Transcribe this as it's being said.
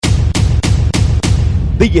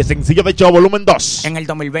DJ Sencillo del Show, volumen 2. En el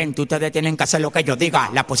 2020 ustedes tienen que hacer lo que yo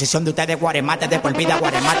diga. La posición de ustedes, guaremate de por vida,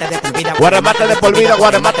 guaremate de por vida. Guaremate de por vida,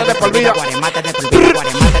 guaremate de por vida. Guaremate de por vida,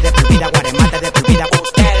 guaremate de por vida, guaremate de por vida.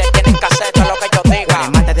 Ustedes tienen que hacer todo lo que yo diga.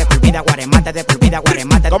 Guaremate de por vida, guaremate de por vida,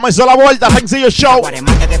 guaremate. Comenzó la vuelta, Sencillo Show.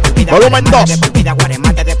 Guaremate de por vida, volumen 2.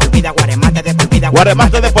 Guaremate de por vida, guaremate de por vida,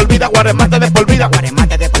 Guaremate de por vida, guaremate de por vida.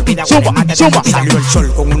 Guaremate de por vida, suma, suma. Salió el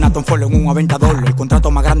sol con un Atom Follow en un Aventador. El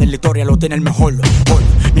contrato más grande en la historia lo tiene el mejor.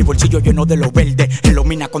 Mi bolsillo lleno de lo verde. En lo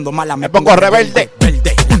mina cuando mala me pongo rebelde.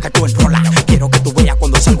 Verde, la que tú enrolas. Quiero que tú veas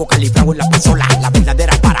cuando salgo calibrado en la pistola. La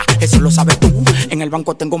verdadera para, eso lo sabes tú. En el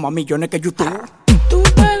banco tengo más millones que YouTube. Tú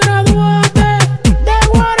te graduaste de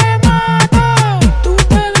Guaremate. Tú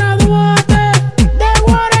te graduaste de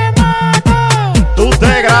Guaremate. Tú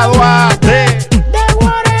te graduaste de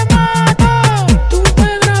Guaremate. Tú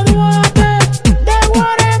te graduaste de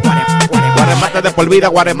Guaremate. Guaremate de por vida,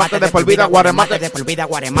 guaremate de por vida, guaremate de por vida,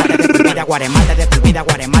 guaremate de por vida, guaremate de por vida,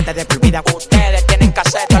 guaremate de por vida. Ustedes tienen que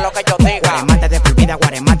hacer todo lo que yo diga. Guaremate de por vida,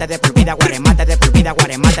 guaremate de por vida, guaremate de por vida,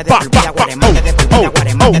 guaremate de por vida, guaremate de por vida,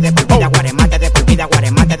 guaremate de por vida, guaremate de por vida,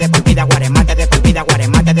 guaremate de por vida, guaremate de por vida,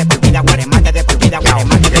 guaremate de por vida, guaremate de por vida,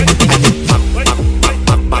 guaremate de por vida.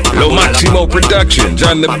 Lo Máximo Productions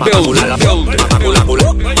on the building.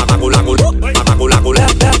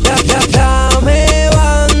 Dame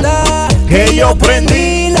banda que yo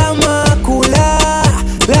prendí la mácula,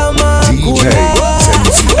 la mácula.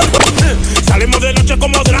 Salimos de noche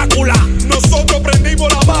como Drácula. Nosotros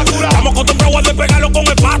prendimos la mácula. Estamos acostumbrados a despegarlo con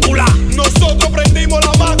espátula. Nosotros prendimos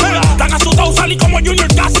la mácula. Están asustados, salí como Junior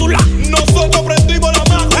Cápsula. Nosotros prendimos la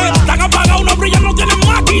mácula. Están apagados, los brillos no tienen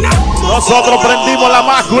máquina. Nosotros prendimos la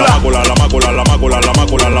mácula. La mácula, la mácula, la mácula, la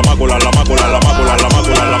mácula, la mácula, la mácula, la mácula, la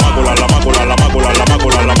mácula, la mácula, la mácula, la mácula, la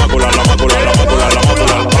mácula, la mácula, la mácula, la mácula, la mácula, la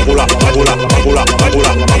mácula, mácula, mácula,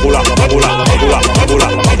 mácula, mácula, mácula,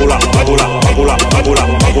 mácula, mácula, mácula, mácula, mácula,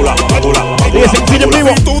 mácula, mácula. Y es sencillo en vivo.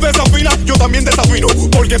 Si tú desafinas, yo también desafino.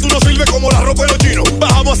 Porque tú no sirves como la ropa de los chinos.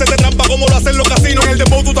 Bajamos a hacerte trampa como lo hacen los casinos. En el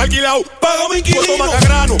dembow tú estás alquilado. Págame inquilino. Toma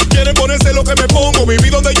cagrano. Quieren ponerse lo que me pongo.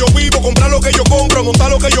 Vivir donde yo vivo. Comprar lo que yo compro. Montar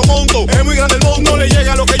lo que yo monto. Es muy grande el mundo. No le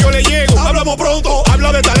llega lo que yo le llego. Hablamos pronto.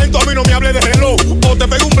 Habla de talento. A mí no me hable de reloj. O te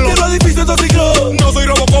pego un blog. Es difícil tu ciclo. No soy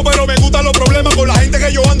Robocop, pero me gustan los problemas. Con la gente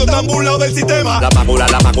que yo ando tan burlado del sistema. La mácula,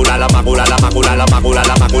 la mácula, la mácula, la mácula, la mácula,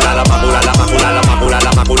 la mácula, la mácula, la mácula, la mácula,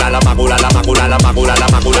 la mácula, la mácula, la mácula, la mácula, la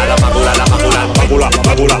mácula, la mácula, la mácula, mácula,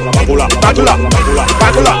 mácula, mácula, mácula,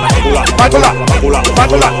 mácula, mácula, mácula, mácula,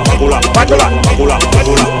 mácula, mácula, mácula,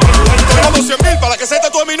 mácula. Entregamos 100,000 para que se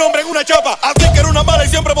tatúe mi nombre en una chapa. A ti que era una mala y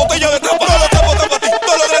siempre botella de trampa. Todos los trapos están para ti,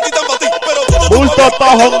 todos los gratis están para ti. Pero tú Bulto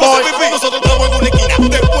Tojo Boy. nosotros estamos en una esquina.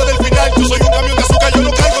 Después del final, yo soy un camión de azúcar, yo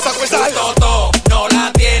no caigo esa cuesta. Bulto no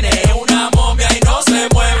la tiene, es una momia y no se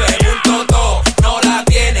mueve. Bulto no la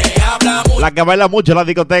tiene, habla mucho. La que baila mucho en la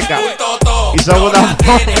discoteca. Bulto Y son una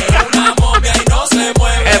tiene, es una momia y no se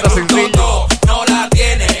mueve. Esto es sencillo. No la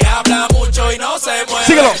tiene, habla mucho y no se mueve.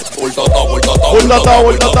 Síguelo. Bulto Bulto Tojo,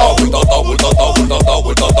 Bulto Tojo.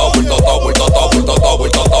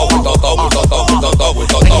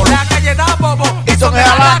 Por la calle da bobo y son de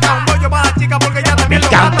alaca. Un bollo para la chica porque ya también lo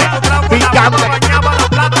Picante, mata. picante.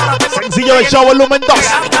 Sencillo del Show, volumen 2.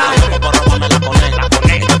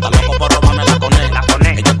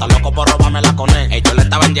 Ellos le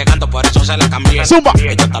estaban llegando, por eso se la cambié. Zumba.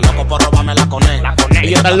 Ellos están locos por robarme la coné.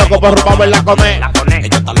 Ellos están locos por robarme la coné.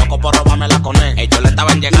 Ellos están locos por robarme la coné. Ellos le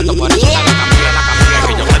estaban llegando, por eso se la cambié.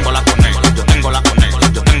 Que yo tengo la coné. Yo tengo la coné.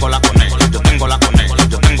 Yo tengo la coné. Yo tengo la coné.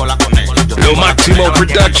 Yo tengo la coné. Lo Máximo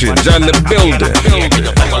Productions on the building.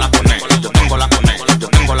 Yo tengo la coné. Yo tengo la coné. Yo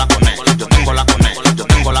tengo la coné. Yo tengo la coné. Yo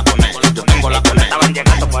tengo la coné. Yo tengo la coné. Estaban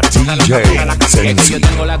llegando, por eso se la cambié. Es que yo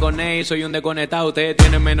tengo la coné y soy un desconectado. Ustedes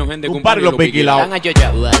tienen menos gente que un par y los piquilados. Están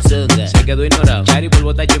achochados. Se quedó ignorado. Chari por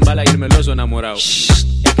botar chimbala y el meloso enamorado. Es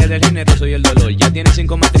que del género soy el dolor. Ya tiene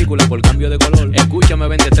 5 matrículas por cambio de color. Escúchame,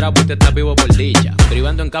 vende trapo, usted está vivo por dicha.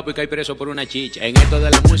 Privando en capo y cae preso por una chicha. En esto de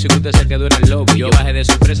la música usted se quedó en el lobby. Yo bajé de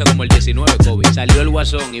sorpresa como el 19 COVID. Salió el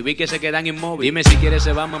guasón y vi que se quedan inmóviles. Dime si quieres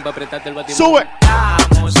se Batman para apretarte el batimón. Sube.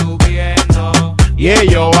 Estamos subiendo Y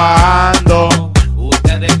ellos bajando.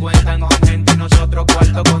 Ustedes cuentan con gente y nosotros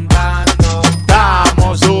cuarto contando.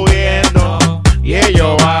 Estamos subiendo. Y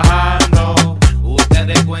ellos bajando.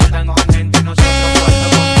 Ustedes cuentan con gente y nosotros cuarto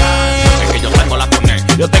contando. Es que yo tengo la coné.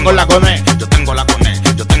 Yo tengo la coné. Yo tengo la coné.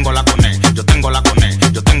 Yo tengo la coné. Yo tengo la coné.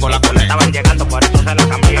 Yo tengo la coné. Estaban llegando, por eso se la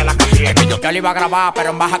cambié. Es que yo Yo le iba a grabar, pero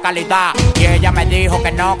en baja calidad. Y ella me dijo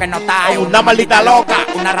que no está. Es una maldita loca.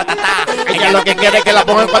 Una ratatá. Ella lo que quiere es que la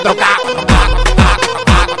ponga en 4K.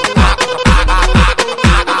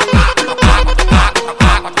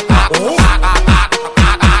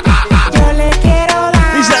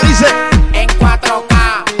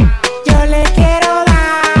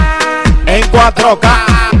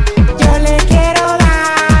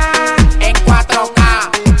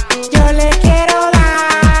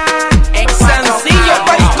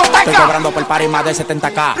 party más de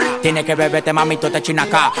 70K. Tienes que beberte, mami, tú te china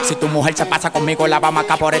acá. Si tu mujer se pasa conmigo, la vamos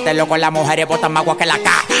acá por este loco. Las mujeres botan más agua que la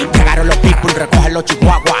K. Llegaron los people, recogen los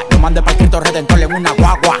chihuahuas. Lo mandé para Cristo Redentor en una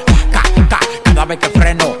guagua. Cada vez que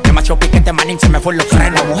freno, demasiado piquete, manín, se me fue los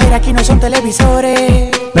frenos. Las mujeres aquí no son televisores,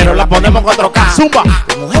 pero la ponemos en 4K. Zumba.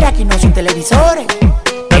 Las mujeres aquí no son televisores,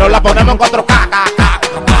 pero la ponemos en 4K.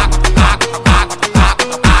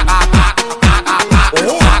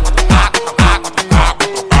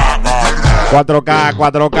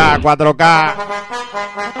 4K.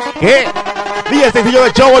 ¿Qué? DJ Sencillo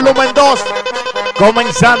de Show, volumen 2.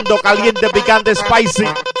 Comenzando caliente, picante, spicy.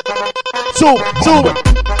 Sube.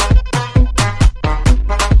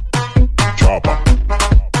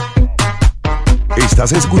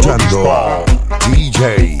 Estás escuchando a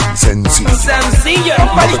DJ Sencillo. Sencillo,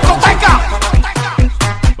 para discoteca.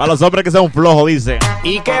 Para los hombres que son flojos, dice.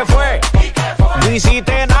 ¿Y qué fue? No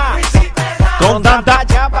hiciste nada. Con tanta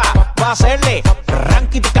chapa, pa' hacerle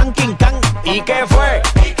ranking, can. ¿Y qué fue?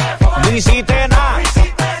 No hiciste nada.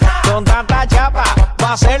 Con tanta chapa,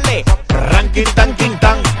 pa' hacerle ranking,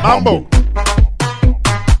 tan. Mambo.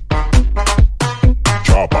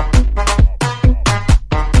 Chapa.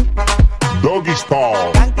 Doggy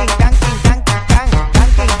Style.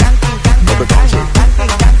 No te canses.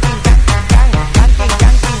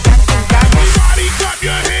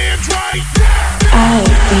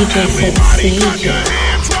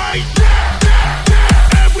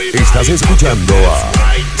 Estás escuchando a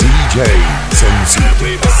DJ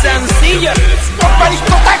Sencillo. Sencillo, para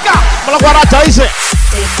discoteca. Con la guaracha, dice.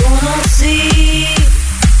 Te conocí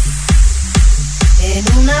en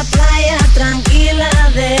una playa tranquila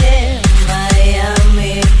de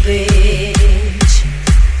Miami Beach.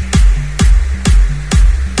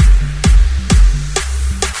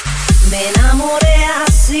 Me enamoré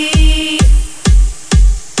así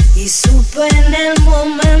y supe en el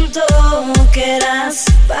momento que eras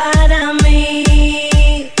para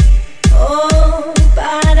mí. Oh,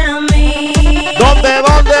 para mí. ¿Dónde? En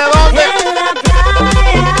la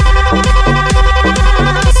playa,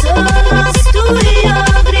 solos tú y yo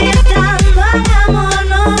gritando al amor,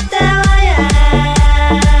 no te vayas,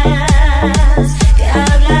 que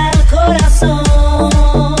habla el corazón.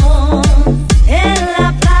 En la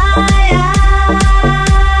playa,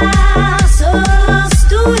 solos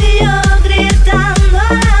tú y yo gritando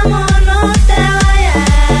al amor, no te vayas,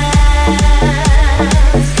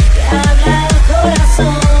 que habla el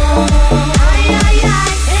corazón. Ay, ay, ay.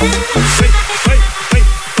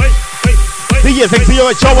 DJ Sencillo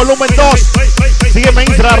de Show, volumen 2. Sígueme en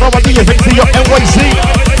Instagram, @DJ Sencillo NYC.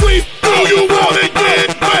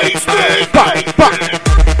 Pa.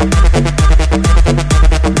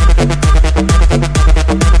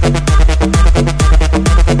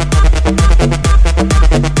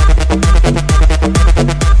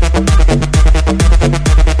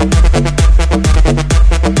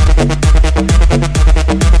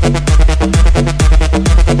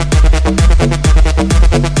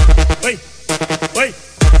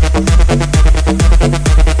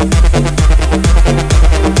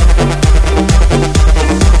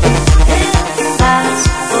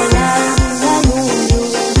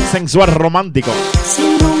 Sensual romántico.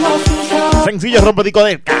 Sencillo rompe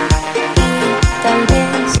discoteca.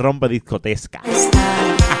 Rompe discoteca.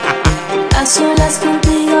 A solas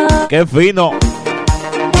contigo. Qué fino.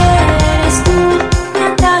 Eres tú mi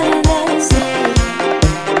atardecer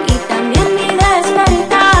y también mi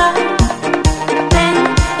despertar. Ven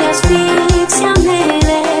y asfixiame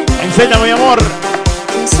de. Enséñame, mi amor.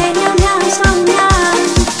 Enséñame a soñar.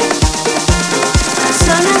 A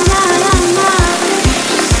soñar nada más.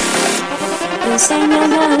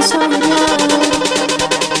 Enséñame a soñar.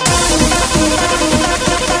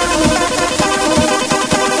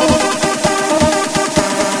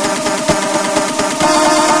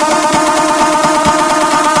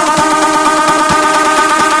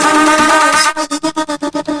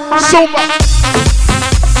 Zumba.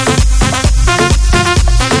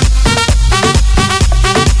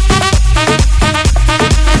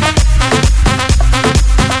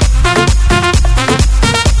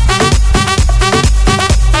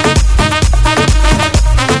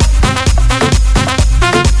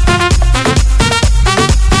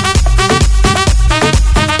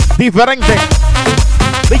 Diferente.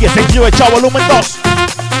 DJ Sencillo de Show, volumen 2.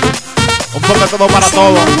 Un poco de todo para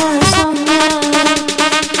todo.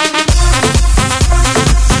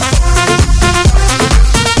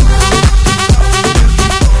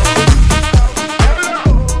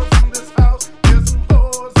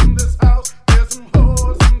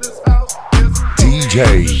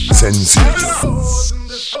 DJ Sencillo.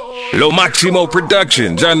 Lo Máximo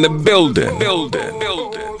Productions on the building.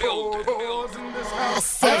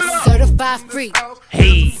 fly free.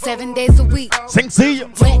 Hey. 7 days a week. Sencillo.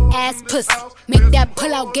 Wet ass pussy. Make that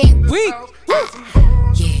pull out game weak.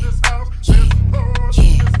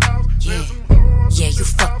 Yeah, you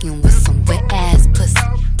fucking with some wet ass pussy.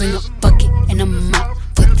 Bring a bucket and a mop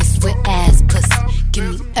for this wet ass pussy. Give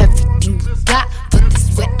me everything you got for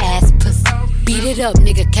this wet ass pussy. Beat it up,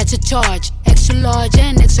 nigga, catch a charge. Extra large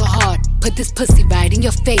and extra hard. Put this pussy right in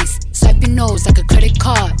your face. Swipe your nose like a credit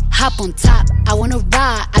card. Hop on top, I wanna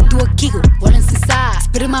ride. I do a giggle, what is inside?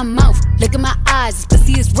 Spit in my mouth, look in my eyes. This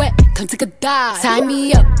pussy is wet, come take a dive. Tie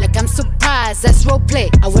me up like I'm surprised, that's roleplay.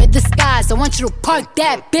 I wear disguise, I want you to park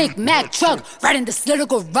that Big Mac truck right in this little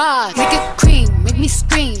garage. Make it cream, make me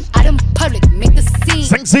scream. Out in public, make the scene.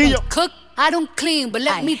 Sencillo. Cook, I don't clean, but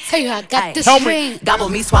let me tell you, I got this Help me. ring. Gobble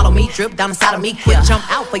me, swallow me, drip down inside of me. Quick jump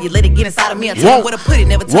out for you, let it get inside of me. I tell you where to put it,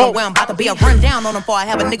 never tell you where I'm about to be. I run down on them before I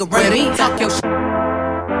have a nigga run me. Talk your shit.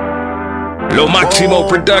 Lo Maximo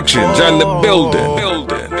Productions on the building.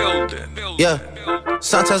 Yeah.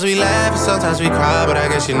 Sometimes we laugh and sometimes we cry, but I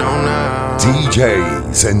guess you know now.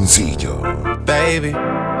 DJ Sencillo. Baby,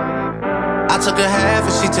 I took a half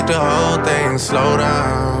and she took the whole thing. Slow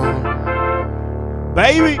down.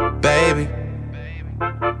 Baby.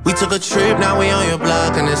 We took a trip, now we on your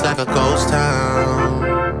block and it's like a ghost town.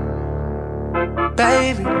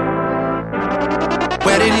 Baby,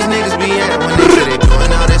 where did these niggas be at when they say they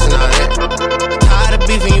doing all this and all that? Tired of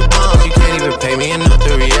beefing you bums, you can't even pay me enough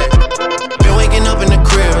to react. Been waking up in the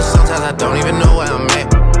crib and sometimes I don't even know where I'm at.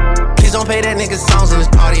 Please don't play that nigga songs in this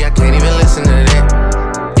party, I can't even listen to that.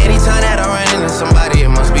 Anytime that I run into somebody, it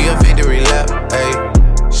must be a victory lap. Hey,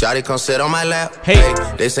 shawty come sit on my lap. Hey,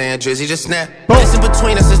 they saying Drizzy just snap. This in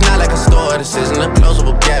between us is not like a store, this isn't a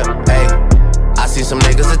closable gap. Hey, I see some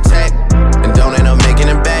niggas attack and don't end up making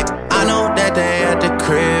it back. I know that they at the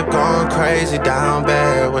crib going crazy down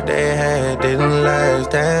bad. What they had didn't last,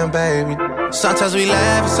 damn baby. Sometimes we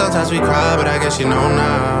laugh and sometimes we cry, but I guess you know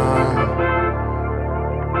now.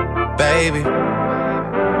 Baby,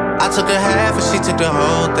 I took a half and she took the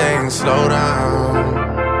whole thing. Slow down.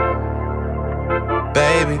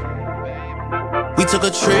 Baby, we took a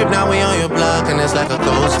trip, now we on your block and it's like a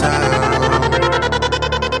ghost town.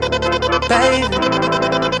 Baby,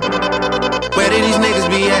 where did these niggas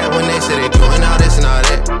be at when they say they doing all this and all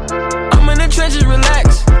that? I'm in the trenches,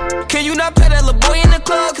 relax. Can you not pet that little boy in the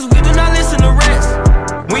club? Cause we do not listen to rest.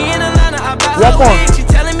 We in Atlanta, I bought her wig. She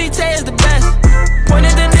telling me Tay is the best.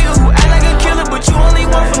 Pointed the nigga who act like a killer, but you only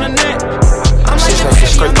one from the net. I'm like a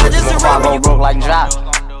fishy, I'm not just a rapper. Broke like Jock.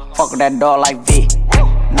 Fuck with that dog like V.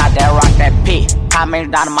 Not that rock, that P. How many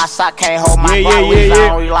down in my sock can't hold my bra.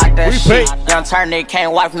 We like that shit. Young turn nigga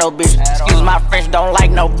can't wipe no bitch. Excuse my French, don't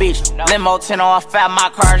like no bitch. Limo 10 on fat, my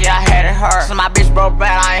car, yeah, I had it hurt. So my bitch broke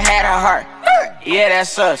bad, I ain't had her hurt. Yeah,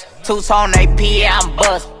 that's us. Two-tone AP, yeah, I'm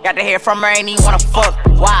bust. Got to hear from her, ain't even wanna fuck.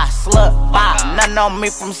 Why? Slut, bop. Nothing on me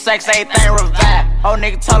from sex, everything revive. Old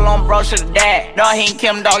nigga told on bro, should've died. No, he ain't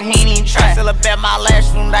Kim, dog, he ain't even try. Still a bet my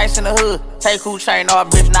last room dice in the hood. Take who chain, no, a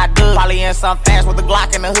bitch not good. Probably in some fast with a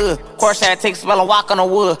Glock in the hood. Course had take spell and walk on the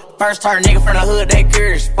wood. First turn nigga from the hood, they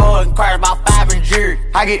curious. Spoiled and cars about 5 and jury.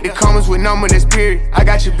 I get the comments with number that's period. I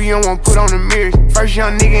got your B on one, put on the mirrors. First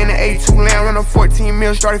young nigga in the A2 land, run on 14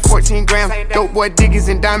 mil, started 14 grams. Dope boy Dickies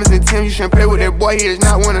and diamonds and Tim. You shouldn't play with that boy, he is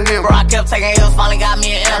not one of them. Bro, I kept taking L's, finally got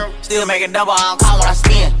me an M. Still making double, I don't call when I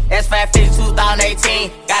spin. S550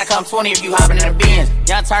 2018. Gotta come 20 if you hopping in the Benz.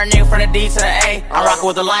 Young turn nigga from the D to the A. I'm rocking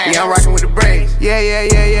with the Lions. Yeah, I'm rocking with the Braves.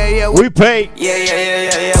 Yeah. We pay.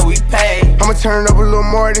 Yeah, we pay. I'ma turn up a little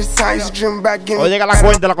more this time. Just dream back in. Hoy llega la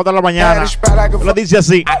cuenta a las 4 de la mañana. Lo dice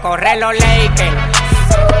así. A correr los Lakers.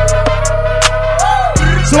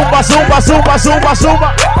 Zumba. A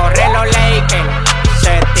correr los Lakers.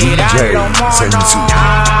 Se tiran los monos.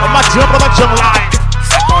 Lo Maximo Production Live.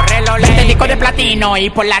 Este disco de platino y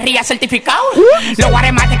por la ría certificado. Los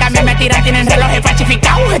guaremates que a mí me tiran tienen relojes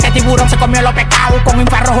falsificados. Este tiburón se comió los pecados, con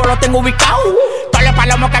infrarrojo lo tengo ubicado. Todos los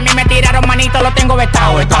palomos que a mí me tiraron, manito, los tengo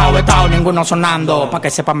vetado. Ninguno sonando, pa' que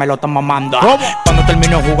sepa me lo están mamando. Cuando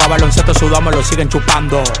termino de jugar baloncesto sudado me lo siguen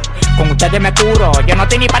chupando. Con ustedes me curo, yo no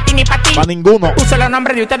estoy ni pa' ti ni pa' ti. Pa' ninguno. Puse los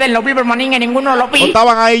nombres de ustedes en los Billboard Morning y ninguno lo vi.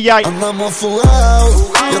 Estaban ahí ya. Andamos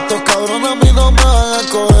fugados y estos cabrones a mí no me van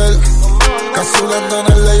a coger. Casulando en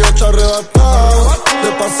el ley 8 arrebatado.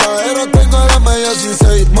 De pasajero tengo la media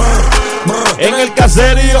 16. En el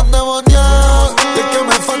caserío. Y el que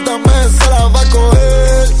me falta se la va a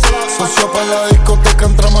coger. Socio para la discoteca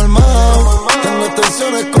entramos armados. Tengo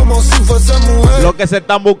extensiones como si fuese mujer. Lo que se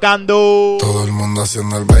están buscando. Todo el mundo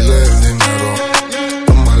haciendo el baile del dinero.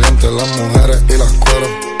 Los maleantes, las mujeres y las cueros.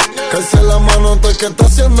 Calce la mano todo el que está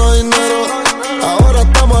haciendo dinero. Ahora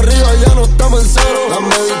estamos arriba, ya no estamos en cero.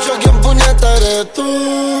 Dame dicho quién puñeta eres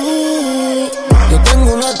tú. Yo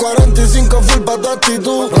tengo una 45 full pa' tu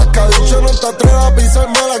actitud. Rascabicho, no te atrevas a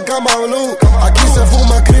pisarme la cama blue. Aquí se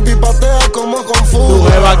fuma creepy, patea como con fu. Tu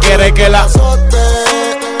beba quiere que la azote.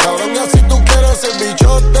 Cabrón, ya si tú quieres ser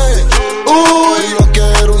bichote. Uy, yo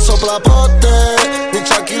quiero un soplapote. Mi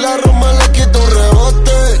Shaquilla Roma le quito un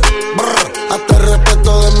rebote. Brr, hasta el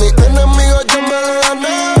respeto de mis enemigos yo me lo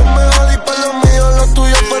gané. No me jodí pa' los míos, lo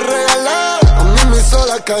tuyo fue regalar. A mí me hizo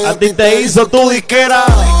la calle, a ti te hizo tu disquera.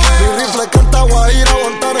 Mi rifle canta guajira,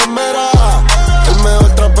 Guantanamera. El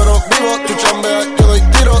mejor trapero vivo, tú chambeas, yo doy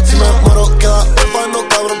tiro. Si me muero queda orfano,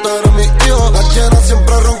 cabrón, tú eres mi hijo. Las llenas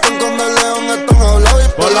siempre roncan con el león, están hablados.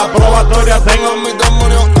 Y por la probatoria tengo mis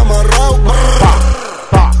demonios amarrados.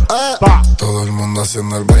 Todo el mundo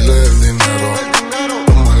haciendo el baile del dinero.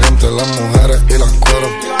 Los maleantes, las mujeres y las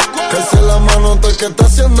cueros. Que se la mano todo el que está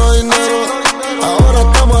haciendo dinero. Ahora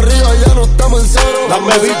estamos arriba, ya no estamos en cero.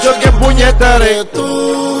 Dame bicho que puñeta eres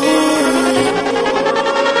tú.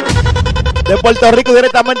 De Puerto Rico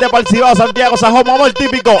directamente para el Cibao, Santiago, Sajón, vamos el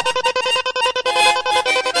típico.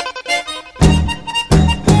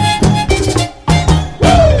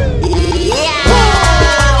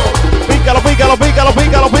 Pícalo, pícalo, pícalo,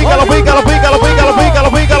 pícalo, pícalo, pícalo, pícalo, pícalo,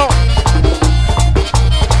 pícalo, pícalo.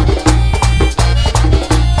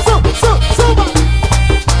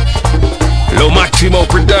 Lo Máximo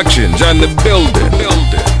Productions on the building.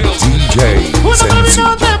 DJ Sensi.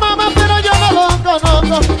 Pero yo no lo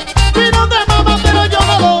conozco. Vino de mamá, pero yo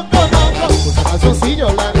no lo conozco. Usa calzoncillo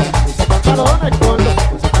largo, usa pantalones cortos.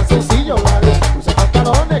 Usa calzoncillo largo, usa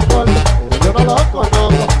pantalones cortos. Pero yo no lo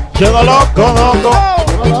conozco. Yo no lo conozco.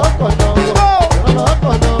 Yo no lo conozco. Yo no lo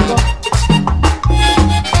conozco.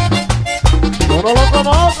 Yo no lo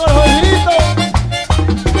conozco, el jueguito.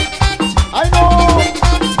 ¡Ay, no!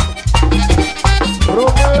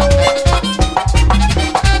 Romeo.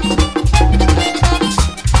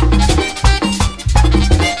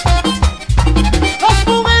 Las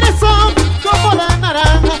mujeres son como la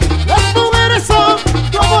naranja. Las mujeres son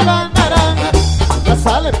como la naranja. Otras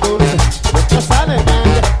salen dulces, otras salen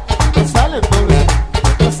agrias. Otras salen dulces,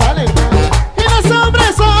 otras salen agrias. Y los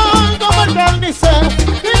hombres son como el carnicero.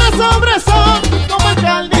 Y los hombres son como el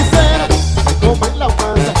carnicero. Se comen la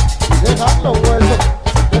masa y dejan los huesos.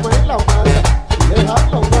 Se comen la masa y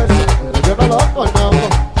dejan los huesos. Pero yo no lo conozco.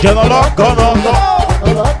 Yo no lo conozco.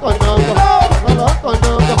 Yo no lo conozco. Yo no lo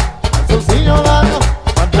conozco. Calzoncillo largo,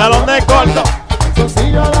 Pantalones cortos.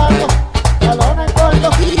 calzoncillo largo, pantalones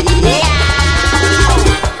cortos.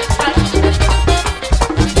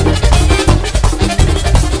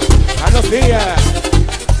 Buenos días.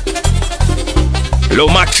 Lo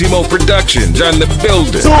Máximo Productions on the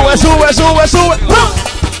building. Sube, sube, sube, sube.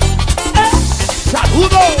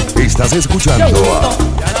 ¡Saludos! Estás escuchando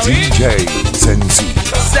a DJ Sensi.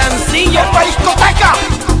 Sencillo pa' discoteca.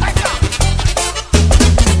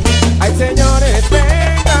 Ay, señores,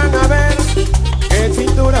 vengan a ver qué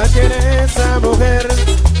cintura tiene esa mujer.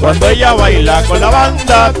 Cuando ella baila con la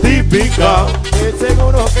banda típica, Que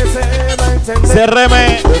seguro que se va a encender. se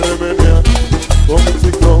reme. Se remenea con un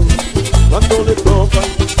ciclón. Cuando le tocan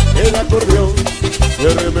el acordeón. Se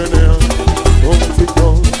remenea con un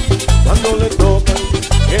ciclón. Cuando le tocan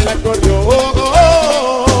el acordeón. Oh, oh,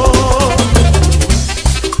 oh.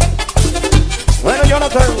 Bueno, yo no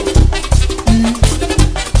tengo.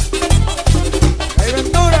 ¡Hey,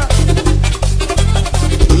 Ventura!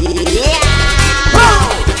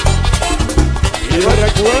 Y lo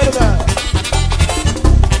recuerda.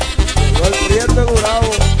 Llegó el Prieto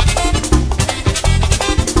Gurabo.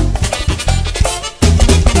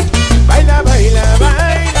 Baila, baila,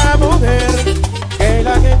 baila, mujer, que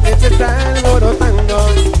la gente se está alborotando.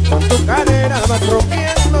 Con tu cadera vas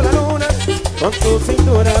rompiendo la luna, con tu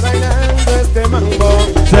cintura bailando este mambo.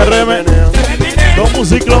 Se remenea con un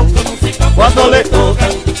ciclón. Cuando le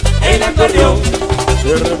tocan el acordeón.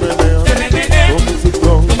 Se remenea con un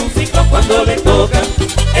ciclón. Cuando le tocan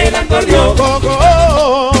el acordeón. Oh,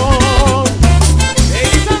 oh, oh.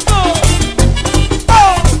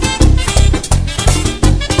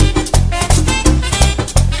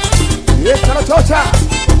 Y esta la chocha.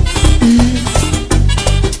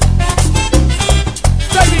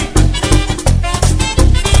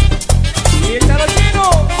 Y esta la chino.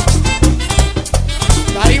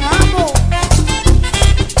 Tarimamo.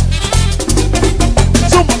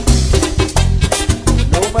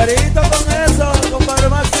 Numerito con eso, compadre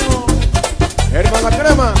Máximo. Hermana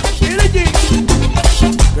crema. Mira allí.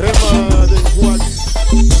 Crema de Juan.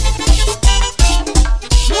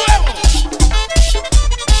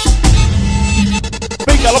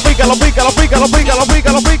 Pícalo, pícalo. pícalo, pícalo, pícalo, pícalo,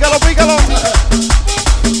 pícalo, pícalo, pícalo.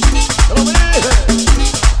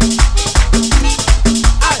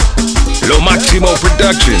 Lo Máximo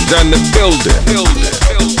Productions on the building.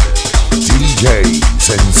 DJ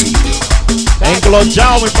Sencillo.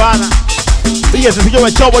 Enclochado, mi pana. DJ Sencillo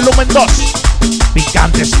de Show, volumen 2.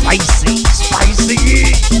 Picante, spicy,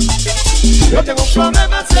 spicy. Yo tengo un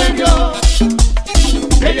problema serio,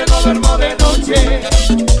 que yo no duermo de noche.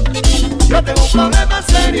 Yo tengo un problema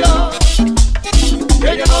serio,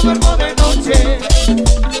 que yo no duermo de noche.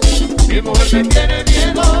 Mi mujer me tiene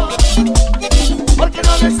miedo, porque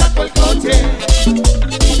no le saco el coche.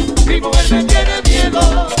 Mi mujer me tiene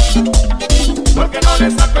miedo, porque no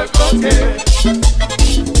le saco el coche.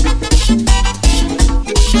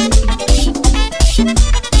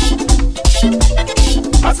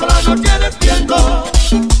 Paso la noche despierto,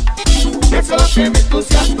 que eso es lo que me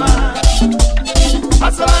entusiasma.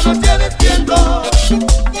 Paso la noche despierto,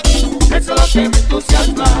 que eso es lo que me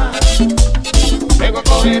entusiasma. Vengo a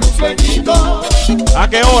coger un sueñito. ¿A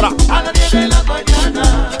qué hora? A las 10 de la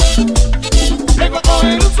mañana. Vengo a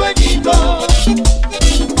coger un sueñito.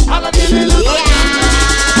 A las 10 de la mañana.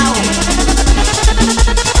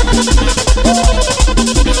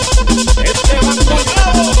 Este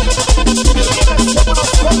banconado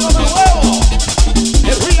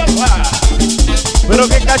pero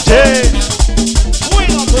que caché.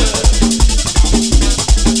 Bueno, pues.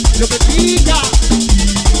 Lo que pica.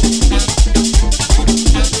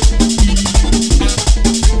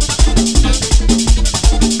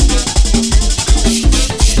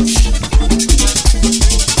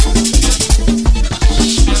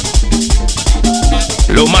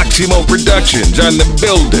 Lo Máximo Productions on the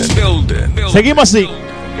building. Seguimos así.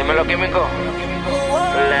 Dímelo, químico.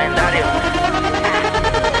 Legendario.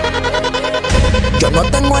 Yo no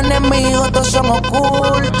tengo enemigos, todos son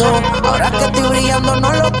ocultos. Ahora que estoy brillando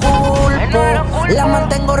no lo culpo. La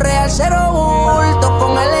mantengo real, cero bulto.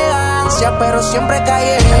 Con elegancia, pero siempre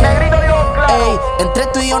callejero. Ey, entre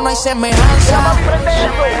tú y yo no hay semejanza.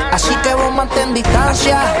 Así que vos mantén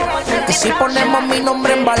distancia. Que si ponemos mi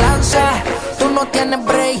nombre en balanza, tú no tienes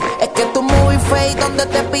break. Es que tú muy fake. Donde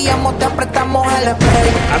te pillamos te apretamos el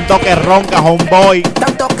spray. Tanto que ronca, homeboy.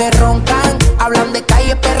 Tanto que roncan. Hablan de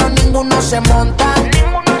calle pero ninguno se monta.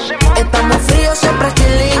 Estamos fríos, siempre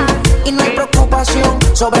chilling. Y no hay preocupación.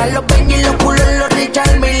 Sobran los Benji y los culos, los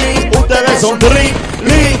Richard Millie. Ustedes son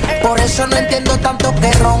Lee. Por eso no entiendo tanto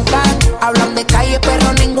que roncan. Hablan de calle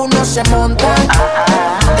pero ninguno se monta.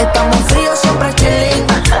 Estamos fríos, siempre chilling.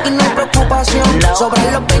 Y no hay preocupación.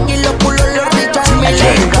 Sobran los Benji y los culos, los Richard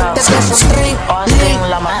Millie. Ustedes son Lee.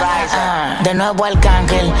 De nuevo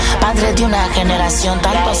Arcángel, padre de una generación.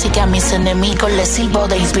 Tanto así que a mis enemigos les sirvo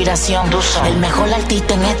de inspiración. El mejor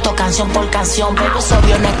artista en esto, canción por canción. Pero es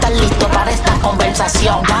obvio no estar listo para esta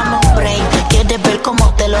conversación. Dame un break, quieres ver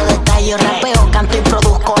cómo te lo detallo. Rapeo, canto y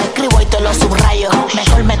produzco, escribo y te lo subrayo.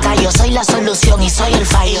 Mejor me callo, soy la solución y soy el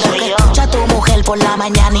fallo. Lo que escucha tu mujer por la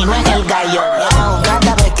mañana y no es el gallo.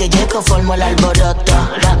 Cada vez que llego formo el alboroto.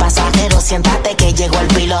 Los pasajeros, siéntate que llegó el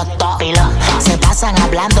piloto. Se pasan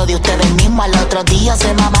hablando de ustedes mismos, al otro día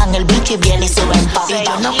se maman el bicho y viene y suben pop. Y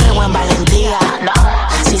yo no creo en valentía, no.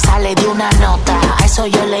 Si sale de una nota, a eso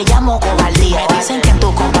yo le llamo cobardía. Me dicen que en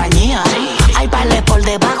tu compañía hay vales por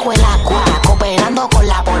debajo del agua, cooperando con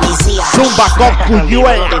la policía. Zumba con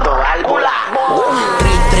Cuyuel.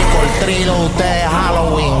 Trilo, ustedes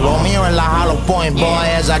Halloween. Lo mío es la Hollow Point, boy,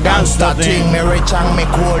 es a gangsta team. Me rechan mi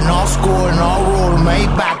cool, no school, no rule.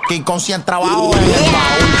 Maybach y con 100 trabajos en el baúl.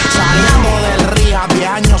 Saliendo del Rija, 10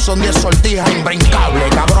 años son 10 sortijas imbrincable.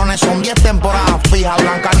 Cabrones son 10 temporadas fijas.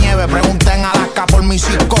 Blancanieves, pregunten a Alaska por mi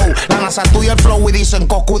Cisco. La NASA tuya el flow y dicen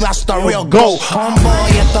Coco, that's the real go.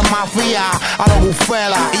 Homeboy, esto es mafia, a los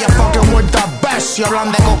bufela. Y es fucking worth the best. Si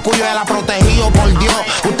hablan de Coco, yo era protegido por Dios.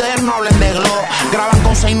 Ustedes no hablen de glow. Graban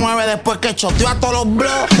con 6-9 después que choteó a todos los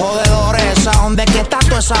blogs. Jodedores, ¿a dónde que está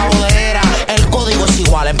toda esa jodera? El código es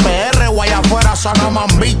igual en PR o allá afuera,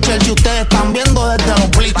 Sanaman Bitcher. Si ustedes están viendo desde los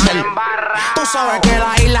bleachers, tú sabes que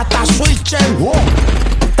la isla está switcher.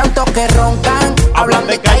 Tanto que roncan, hablan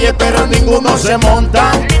de calle pero ninguno se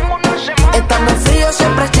monta. Estamos fríos,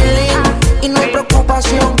 siempre chilling. Y no hay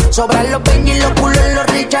preocupación. Sobran los Benji y los culos, los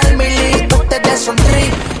Richard Millie. Ustedes son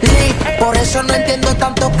Lee. Por eso no entiendo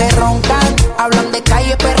tanto que roncan. Hablan de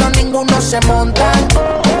calle pero ninguno se monta.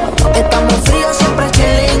 Estamos fríos, siempre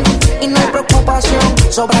chilling. Y no hay preocupación.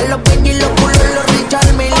 Sobran los Benji y los culos, los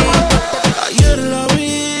Richard Millie. Ayer la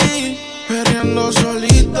vi perreando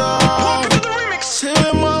solita. Se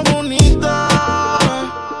ve más bonita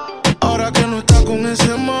ahora que no está con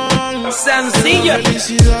ese man. Sencillo.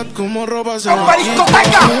 felicidad como ropa se ¡Una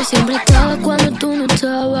discoteca! Yo siempre estaba cuando tú no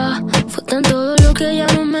estabas. Fue tan todo lo que ya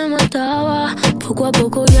no me mataba. Poco a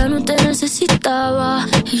poco ya no te necesitaba.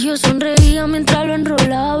 Y yo sonreía mientras lo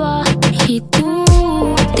enrolaba. Y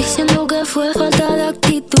tú, diciendo que fue falta de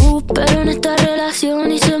actitud. Pero en esta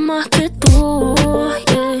relación hice más que tú,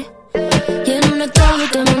 yeah. Y en un estado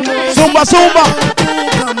te mandé Zumba, zumba.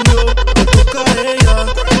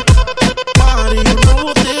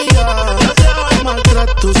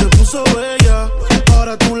 Se puso bella,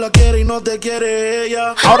 ahora tú la quieres y no te quiere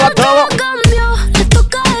ella. Ahora todo cambió, le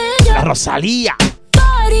toca a ella. La Rosalía.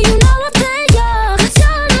 Party, una botella, gracias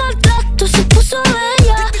al maltrato se puso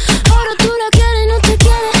bella. Ahora tú la quieres y no te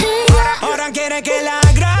quiere ella. Ahora quiere que la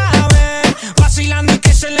grabe, vacilando y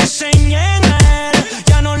que se le enseñen a él.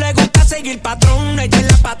 Ya no le gusta seguir patrón, ella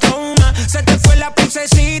es la patrona. Se te fue la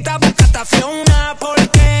princesita, buscaste a Fiona.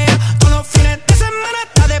 Porque todos los fines de semana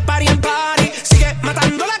está de party en party. Sigue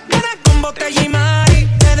matando las ganas con botella y mari.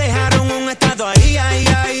 Te dejaron un estado ahí, ahí,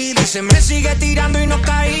 ahí. Dice me sigue tirando y no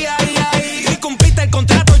caía, ahí, ahí. Y cumpliste el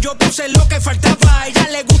contrato, yo puse lo que faltaba. A ella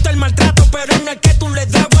le gusta el maltrato, pero no el que tú le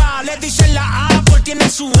dabas. Le dicen la Apple, tiene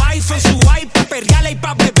su iPhone, su iPad, perreala y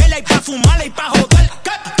pa' beberla y pa' fumarla y pa' joder.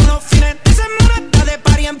 Todos los fines de semana está de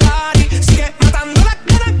party en party. Sigue matando las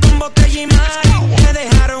ganas con botella y mari. Te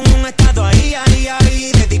dejaron un estado ahí, ahí,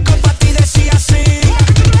 ahí. Dedico pa' ti, decía así.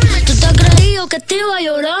 Tú te has creído que te iba a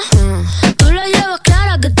llorar. Tú la llevas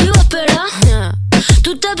clara que te iba a esperar.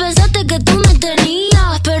 Tú te pensaste que tú me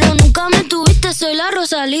tenías, pero nunca me tuviste, soy la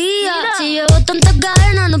Rosalía. Si llevo tantas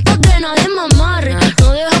cadenas, no es pa' que nadie me amarre.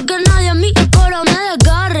 No dejo que nadie a mí el cora me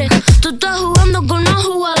desgarre. Tú estás jugando con una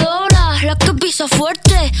jugadora, la que pisa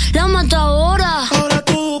fuerte, la matadora. Ahora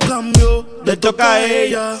tú cambió, Le toca a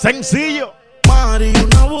ella. Sencillo. Mari,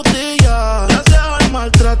 una botella, gracias al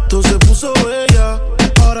maltrato se puso bella.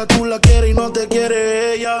 Ahora tú la quieres y no te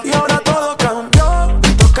quiere ella. Y ahora todo cambió, le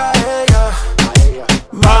toca a ella.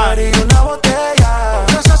 Mari, una botella,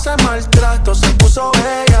 gracias al maltrato se puso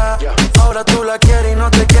bella. Ahora tú la quieres y no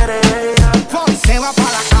te quiere ella. Se va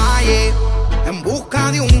para la calle en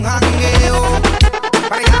busca de un jangueo.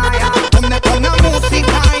 Para allá, donde ponga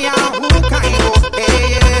música y busca y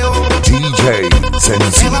botelleo. DJ Se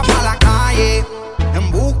Sencillo. va para la calle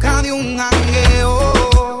en busca de un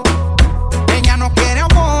jangueo. Ella no quiere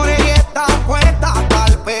amores y está puesta para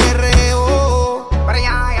el perreo.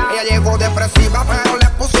 Ella llegó depresiva pero le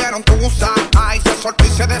pusieron tusa. Ay, se soltó y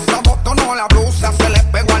se desabotonó la blusa. Se le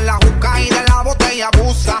pegó en la juca y de la botella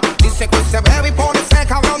abusa. Dice que hoy se bebe y pone ese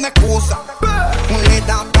cabrón de excusa. Le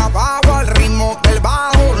da trabajo al ritmo del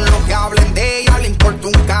bajo. Lo que hablen de ella le importa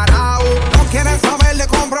un carajo. No quiere saber de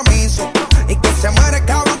compromiso y que se muere el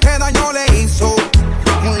cabrón que daño le hizo.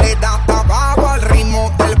 Le da trabajo al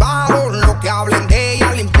ritmo del bajo. Lo que hablen de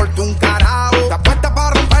ella le importa un carajo. Está puesta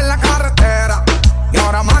para romper la carretera y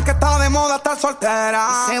ahora más que está de moda estar soltera.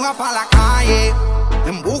 Se va para la calle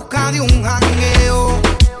en busca de un jangueo.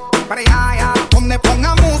 Para allá, donde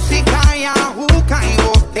ponga música y juca y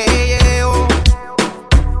botelleo.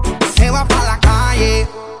 Se va para la calle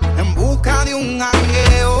en busca de un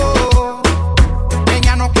jangueo.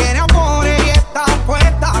 Ella no quiere amores y está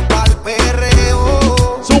puesta para el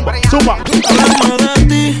perreo. Zumba, zumba. Háblame de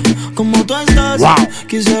ti, como tú estás. Wow.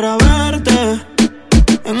 Quisiera verte.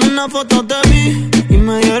 En una foto te vi y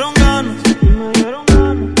me dieron ganas.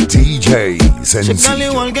 DJ Sé que al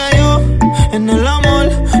Sencillo. igual que yo, en el amor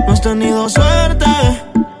no has tenido suerte.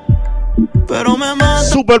 Pero me mata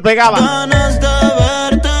Súper pegada. ganas de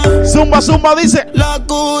verte. Zumba, zumba, dice. La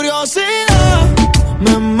curiosidad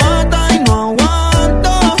me mata y no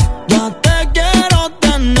aguanto. Ya te quiero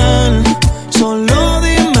tener, solo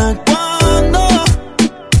dime cuándo.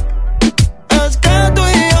 Es que tú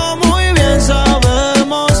y yo muy bien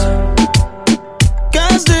sabemos que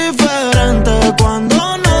es diferente cuando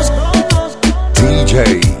nos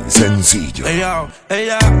DJ Sencillo.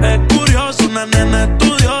 Ella es curiosa, una nena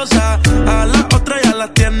estudiosa. A la otra ya la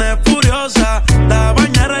tiene furiosa. La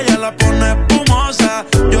bañera ya la pone espumosa.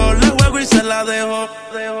 Yo le juego y se la dejo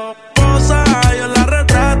posa. Yo la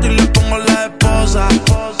retrato y le pongo la esposa.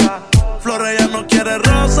 Flores ella no quiere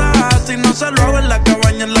rosa. Si no se lo hago en la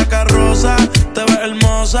cabaña, en la carroza. Te ves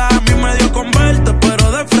hermosa, a mí me dio con verte,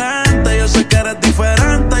 pero de frente. Yo sé que eres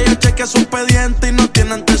diferente. Yo chequeé su expediente y no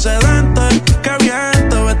tiene antecedentes. Qué bien,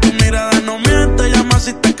 te ves, tu mirada no miente. Llama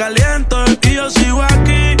si te caliento y yo sigo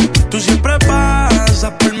aquí. Tú siempre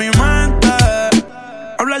pasas por mi mente.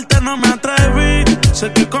 Hablarte no me atreví.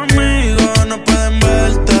 Sé que conmigo no pueden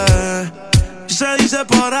verte. Y se dice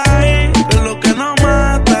por ahí que lo que no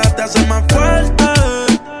mata te hace más fuerte.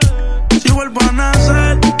 Si vuelvo a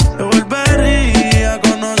nacer, yo volvería a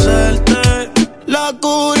conocerte.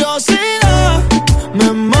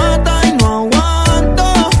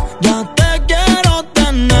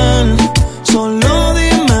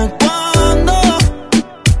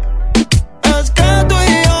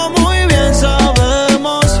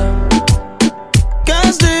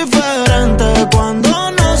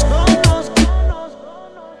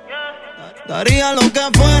 Daría lo que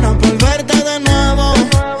fuera por verte de nuevo.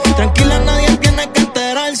 Tranquila, nadie tiene que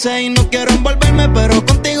enterarse. Y no quiero envolverme, pero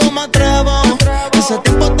contigo me atrevo. Hace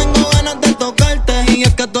tiempo tengo ganas de tocarte. Y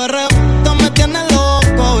es que tu arrebato me tiene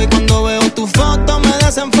loco. Y cuando veo tu foto me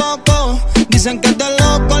desenfoco. Dicen que es de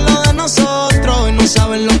loco lo de nosotros. Y no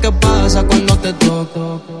saben lo que pasa cuando te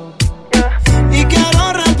toco. Y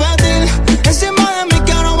quiero repetir, encima de mí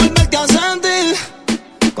quiero volverte a sentir.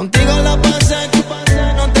 Contigo la pasé,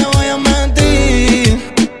 no te voy a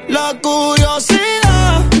mentir. La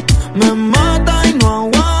curiosidad me mata y no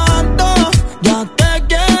aguanto. Ya te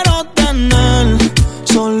quiero tener,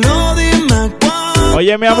 solo dime cuándo.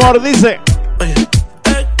 Oye, mi amor, dice. Es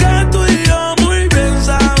que tú y yo muy bien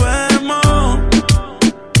sabemos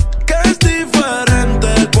que es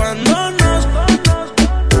diferente cuando nos.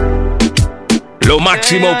 Lo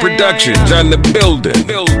Máximo Productions on the building.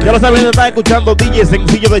 Ya lo saben, están escuchando DJ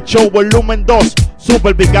Sencillo de Show Volumen 2.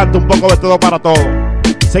 Súper picante, un poco de todo para todo.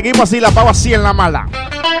 Seguimos así, la pava así en la mala.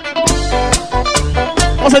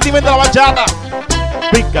 Un sentimiento de la bachata.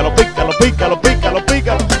 Pícalo, pícalo, pícalo, pícalo,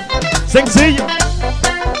 pícalo. Sencillo.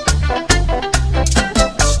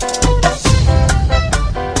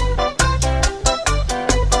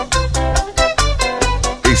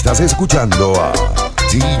 Estás escuchando a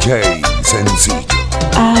DJ Sencillo.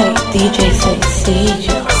 Ay, DJ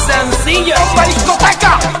Sencillo. Sencillo, esta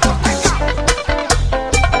discoteca.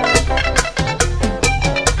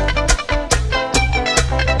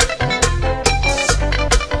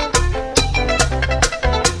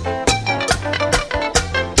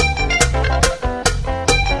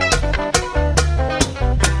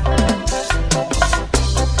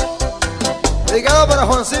 Dedicado para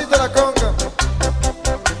Juancito la Conca.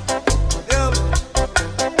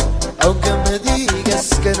 Aunque me digas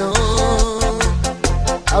que no,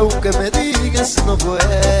 aunque me digas no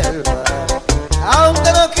vuelva,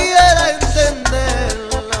 aunque no quiera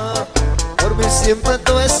entenderlo, por mí siempre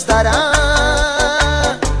tú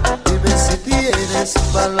estarás. Dime si tienes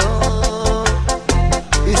valor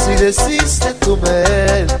y si desiste tu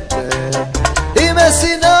mente. Dime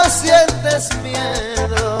si no sientes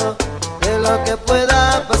miedo de lo que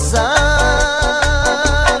pueda pasar.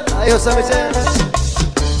 Ay, José Michel.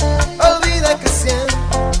 Olvida que siempre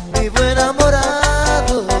vivo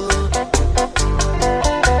enamorado,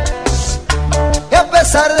 que a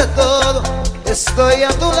pesar de todo estoy a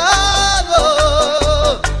tu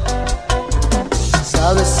lado.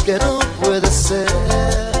 Sabes que no puede ser,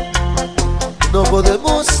 no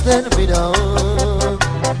podemos terminar,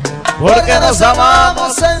 porque nos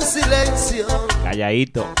amamos en silencio.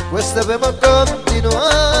 Calladito. Pues debemos continuar.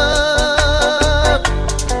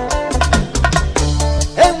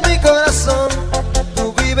 En mi corazón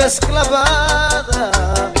tú vives clavada,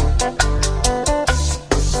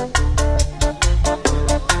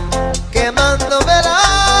 quemándome el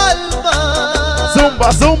alma.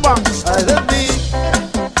 Zumba, zumba. Ay de mí,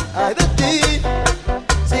 ay de ti,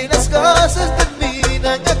 si las cosas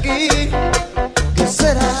terminan aquí. ¿Qué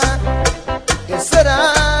será? ¿Qué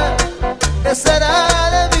será? ¿Qué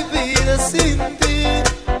será de mi vida sin ti?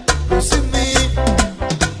 Tú sin mí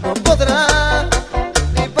no podrá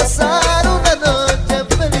ni pasar una noche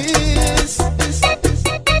feliz.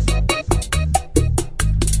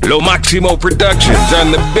 Lo Máximo Productions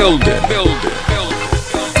on the building.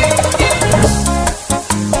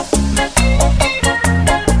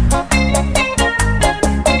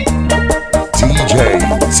 DJ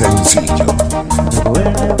Sencillo.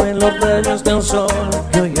 Vuelven los rayos de un sol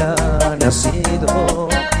que hoy ha nacido,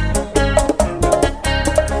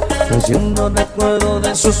 trayendo recuerdo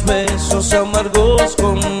de sus besos amargos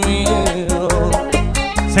conmigo.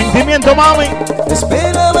 Sentimiento, mami.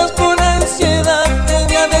 Esperabas con ansiedad el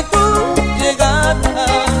día de tu llegada.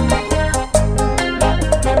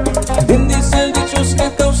 Bien dice el dicho es que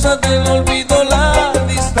a causa del olvido la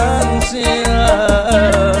distancia.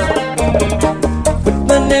 Fue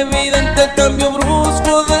tan evidente el cambio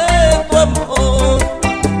brusco de tu amor,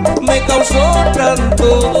 me causó tanto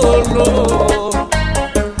dolor.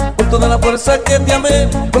 Por toda la fuerza que te amé,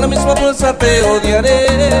 con la misma fuerza te odiaré.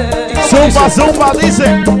 Zumba, zumba, dice.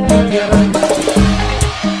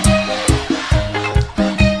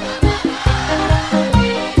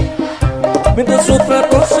 Mientras sufra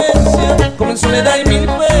tu ausencia, con mi soledad y mil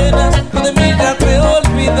penas, tú de mí ya te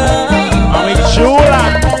olvidas. Mami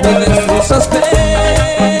chula. Me destrozaste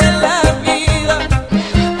la vida.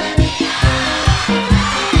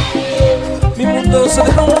 Mi mundo se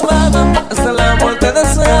derrumbaba, hasta la muerte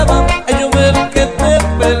deseaba, a llover que te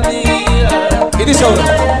perdía. Y dice ahora: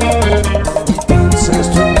 sé que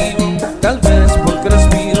estoy vivo, tal vez porque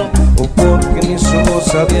respiro, o porque mis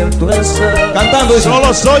ojos abiertos están. Cantando. tú dices?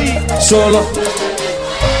 Solo soy. Solo.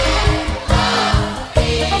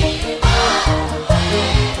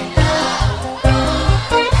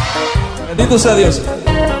 Bendito sea Dios.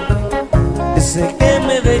 Desde que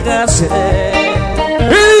me dejaste.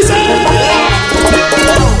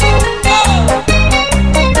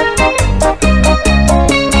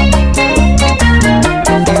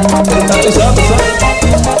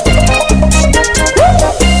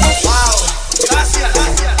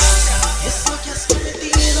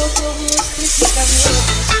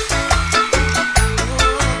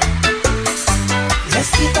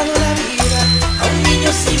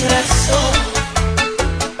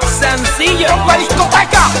 Sencillo, la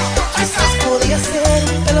discoteca. Quizás podía ser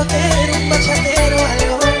un pelotero, un bachatero,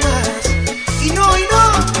 algo más. Y no, y no.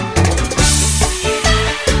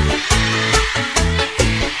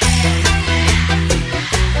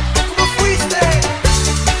 ¿Cómo fuiste?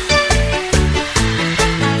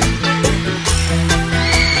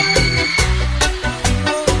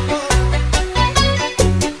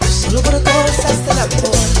 Solo por cosas del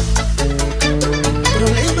amor,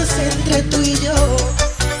 problemas entre tú y yo.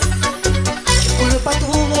 Culpa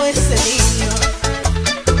tuvo ese niño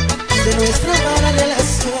de nuestra mala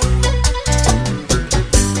relación.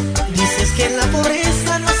 Dices que en la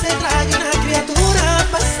pobreza no se trae una criatura a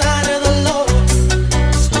pasar dolor.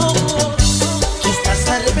 Que estás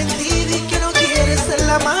arrepentida y que no quieres ser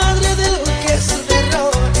la madre de lo que es un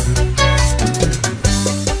error.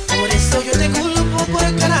 Por eso yo te culpo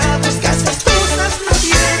por carajos que haces cosas, no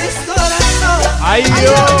tienes corazón. ¡Ay,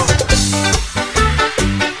 Dios!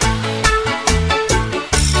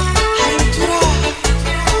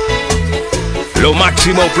 Lo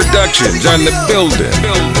Máximo Productions on the building.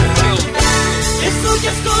 Eso ya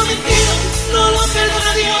es cometido, no lo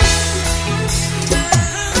perdona Dios.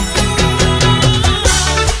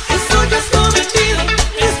 Eso ya es cometido,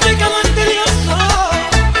 es pecado ante Dios.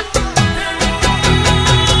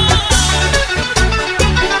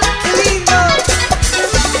 ¡Qué lindo!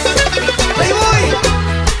 Playboy,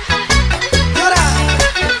 llora,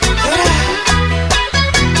 llora.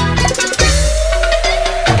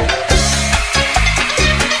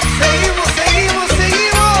 Seguimos, seguimos,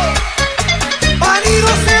 seguimos. Manido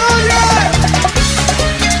se oye.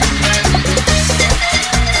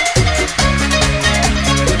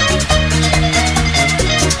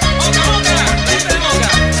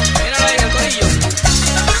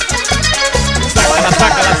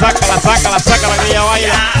 Sácala, que ella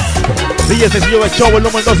baila. DJ Sencillo de Show, el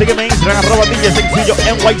número 2, sígueme en Instagram, @DJ Sencillo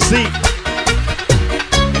NYC.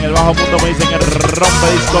 En el bajo mundo me dicen el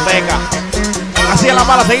rompe discoteca. Así a la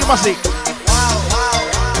mala, seguimos así.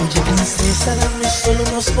 Oye, princesa, dame solo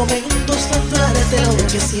unos momentos para hablarte lo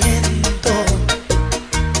que siento.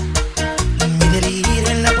 Mi delirio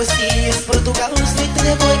en la poesía es por tu causa y te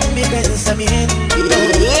llevo en mi pensamiento.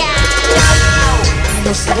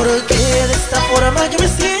 No sé por qué de esta forma yo me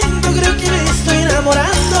siento, creo que me estoy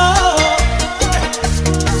enamorando.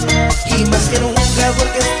 Y más que nunca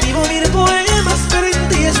porque escribo mil poemas, pero en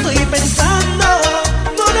ti estoy pensando.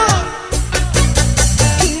 No, no.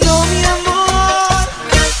 Y no, mi amor,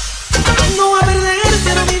 no voy a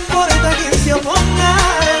perderte, no me importa quién se oponga.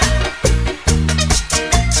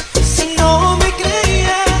 Si no me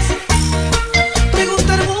creías,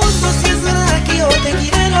 pregunta al mundo si es verdad que yo te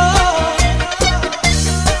quiero.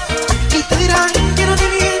 Y te dirán que no te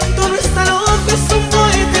miento, no está loco, es un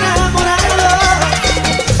poeta enamorado.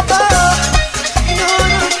 Oh, no,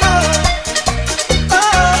 no, no.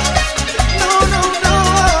 Oh, no, no, no.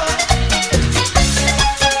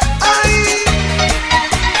 Ay,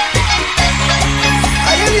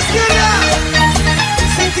 ay, a la izquierda.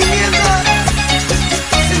 Sentimiento,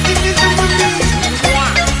 sentimiento por ti.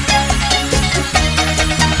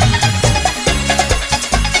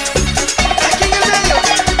 Aquí en el medio.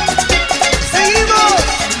 Seguimos.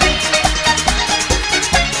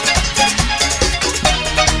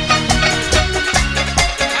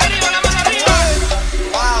 Arriba, la mano arriba.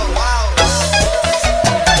 Wow, wow.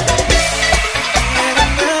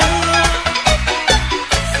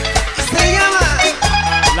 Se llama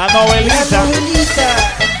La novelita. La novelita.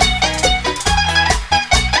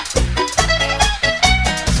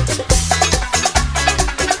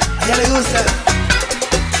 A ella le gusta.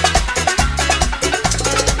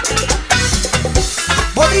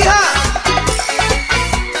 ¡Botija!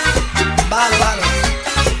 Vale, vale.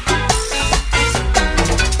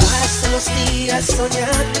 Paso los días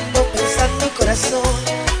soñando, pensando corazón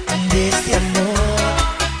de este amor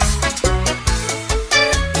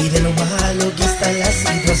y de lo malo que está la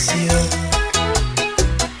situación.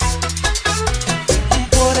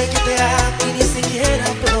 Porque te amo y ni siquiera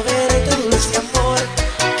puedo ver tu dulce amor.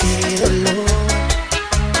 Qué dolor.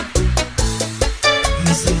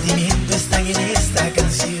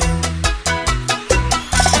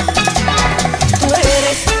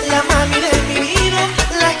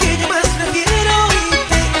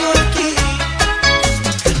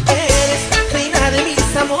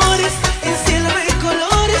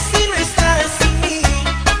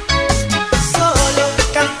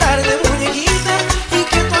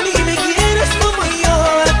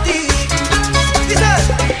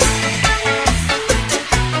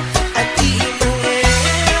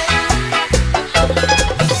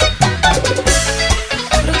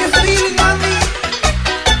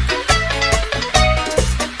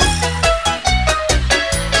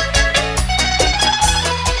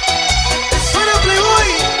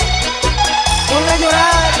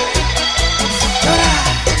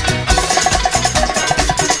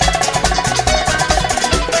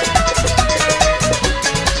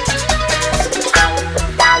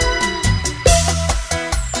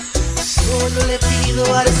 solo le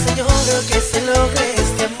pido al Señor que se logre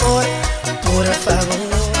este amor, por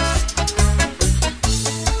favor.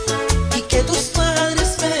 Y que tus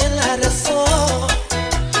padres me den la razón.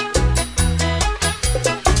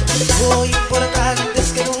 Lo importante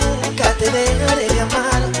es que nunca te dejaré de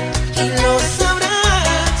amar y lo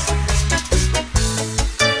sabrás.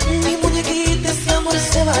 Mi muñequita, este amor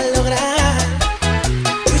se va a lograr.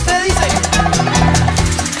 Y usted dice: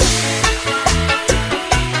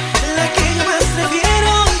 la que yo más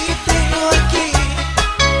prefiero y tengo aquí.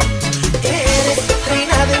 Eres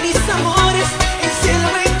reina de mis amores, el cielo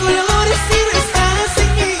en colores y no estás en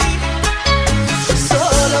mí.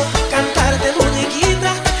 Solo cantarte,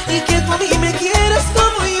 muñequita, y que tú a mí me quieras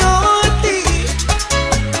como yo a ti.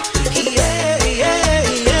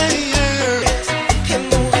 Que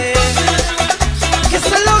mujer, que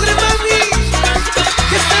se logre, mami,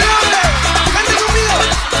 que se logre. Cante conmigo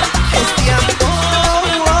este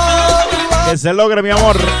amor. Que se logre, mi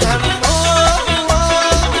amor.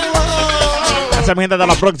 Gracias, mi gente. Hasta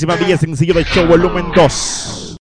la próxima. DJ Sencillo de Show volumen 2.